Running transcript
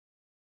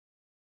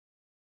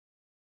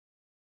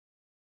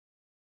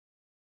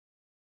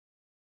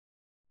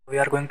We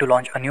are going to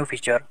launch a new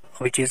feature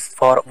which is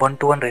for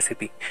one-to-one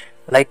recipe,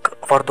 like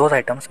for those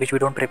items which we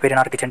don't prepare in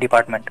our kitchen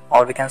department,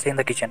 or we can say in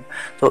the kitchen.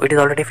 So it is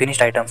already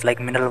finished items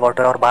like mineral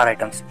water or bar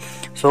items.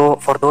 So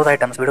for those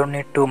items we don't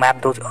need to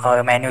map those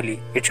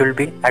manually, it should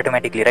be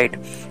automatically, right?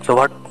 So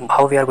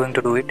how we are going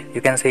to do it,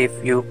 you can say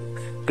if you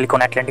click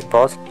on Atlantic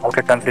Pause,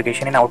 outlet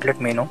configuration, in outlet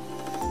menu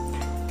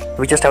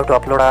we just have to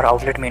upload our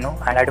outlet menu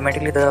and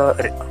automatically the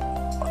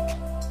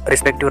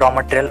respective raw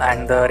material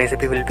and the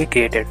recipe will be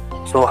created.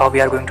 So how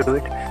we are going to do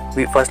it,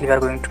 firstly we are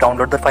going to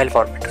download the file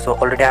format. So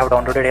already I have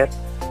downloaded here,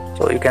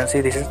 so you can see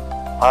this is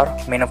our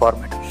menu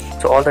format.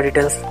 So all the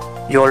details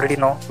you already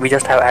know, we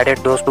just have added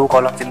those two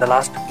columns in the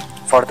last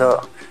for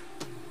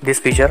this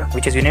feature,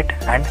 which is unit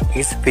and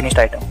is finished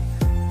item.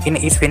 In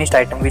is finished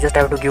item we just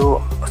have to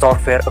give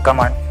software a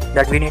command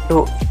that we need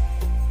to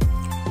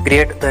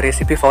create the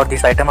recipe for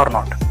this item or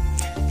not.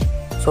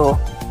 So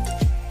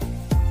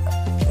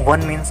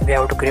 1 means we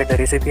have to create the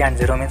recipe and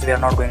 0 means we are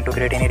not going to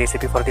create any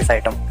recipe for this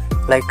item.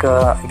 Like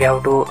we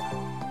have to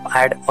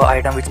add an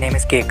item which name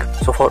is cake.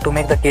 So to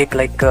make the cake,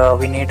 like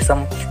we need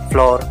some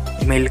flour,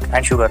 milk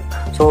and sugar.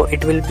 So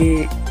it will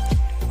be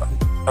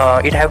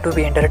it have to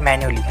be entered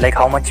manually, like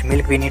how much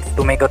milk we need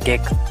to make a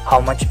cake, how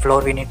much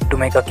flour we need to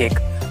make a cake.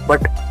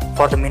 But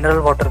for the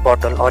mineral water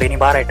bottle or any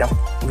bar item,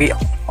 we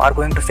are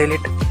going to sell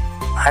it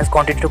as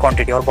quantity to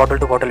quantity or bottle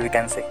to bottle, we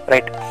can say,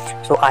 right?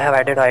 So I have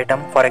added an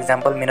item, for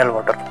example mineral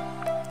water.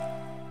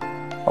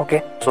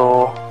 Okay,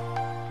 so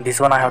this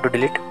one I have to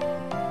delete.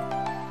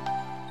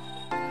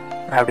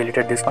 I have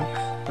deleted this one.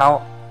 Now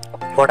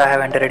what I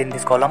have entered in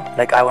this column,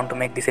 like I want to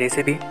make this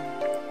recipe,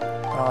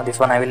 this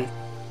one I will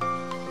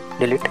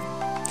delete.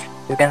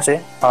 You can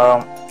say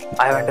I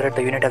have entered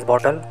the unit as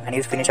bottle and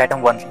is finished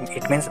item 1.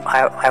 It means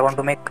I want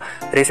to make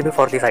recipe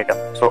for this item.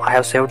 So I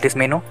have saved this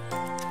menu.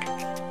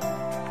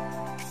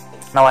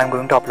 Now I am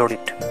going to upload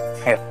it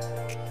here.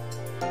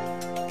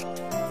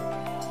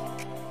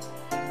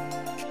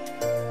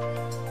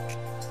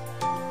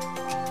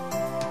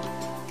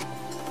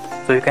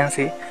 So you can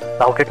see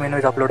the outlet menu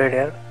is uploaded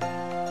here.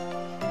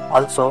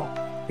 Also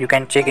you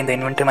can check in the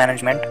inventory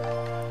management.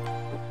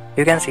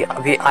 You can see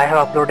I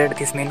have uploaded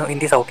this menu in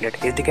this outlet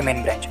SDK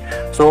main branch.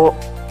 So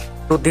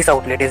to this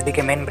outlet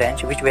SDK main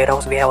branch, which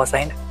warehouse we have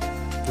assigned,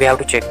 we have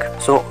to check.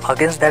 So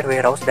against that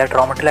warehouse, that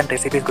raw material and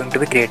recipe is going to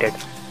be created.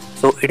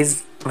 So it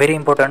is very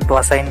important to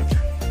assign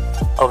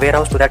a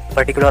warehouse to that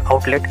particular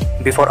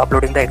outlet before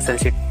uploading the Excel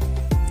sheet.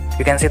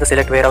 You can see the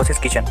select warehouse is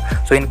kitchen.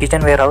 So in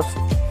kitchen warehouse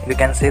we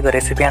can see the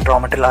recipe and raw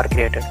material are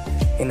created.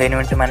 In the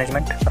inventory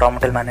management, raw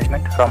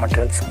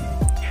materials.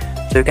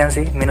 So you can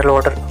see mineral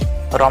water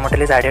raw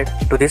material is added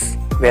to this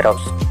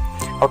warehouse.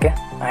 Okay,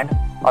 and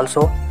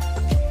also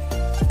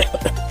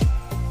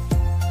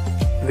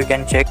we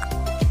can check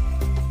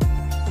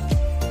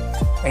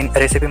in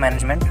recipe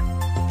management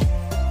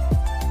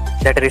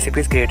that recipe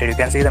is created. You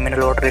can see the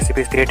mineral water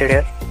recipe is created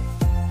here.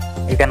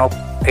 You can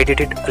edit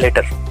it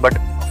later, but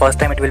first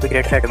time it will be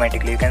created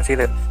automatically. You can see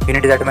the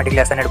unit is automatically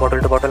assigned bottle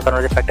to bottle,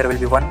 conversion factor will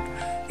be 1,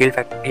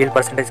 yield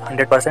percentage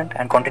 100%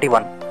 and quantity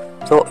 1.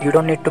 So you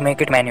don't need to make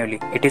it manually,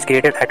 it is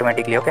created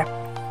automatically. Okay,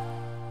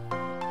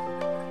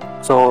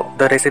 so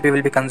the recipe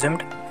will be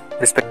consumed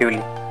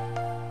respectively,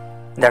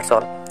 that's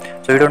all.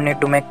 So you don't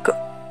need to make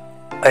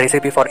a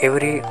recipe for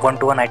every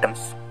one-to-one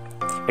items,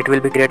 it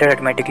will be created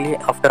automatically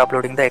after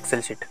uploading the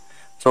Excel sheet.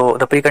 So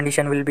the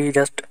precondition will be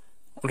just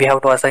we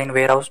have to assign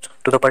warehouse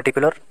to the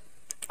particular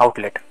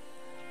outlet.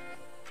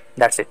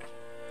 That's it.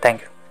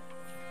 Thank you.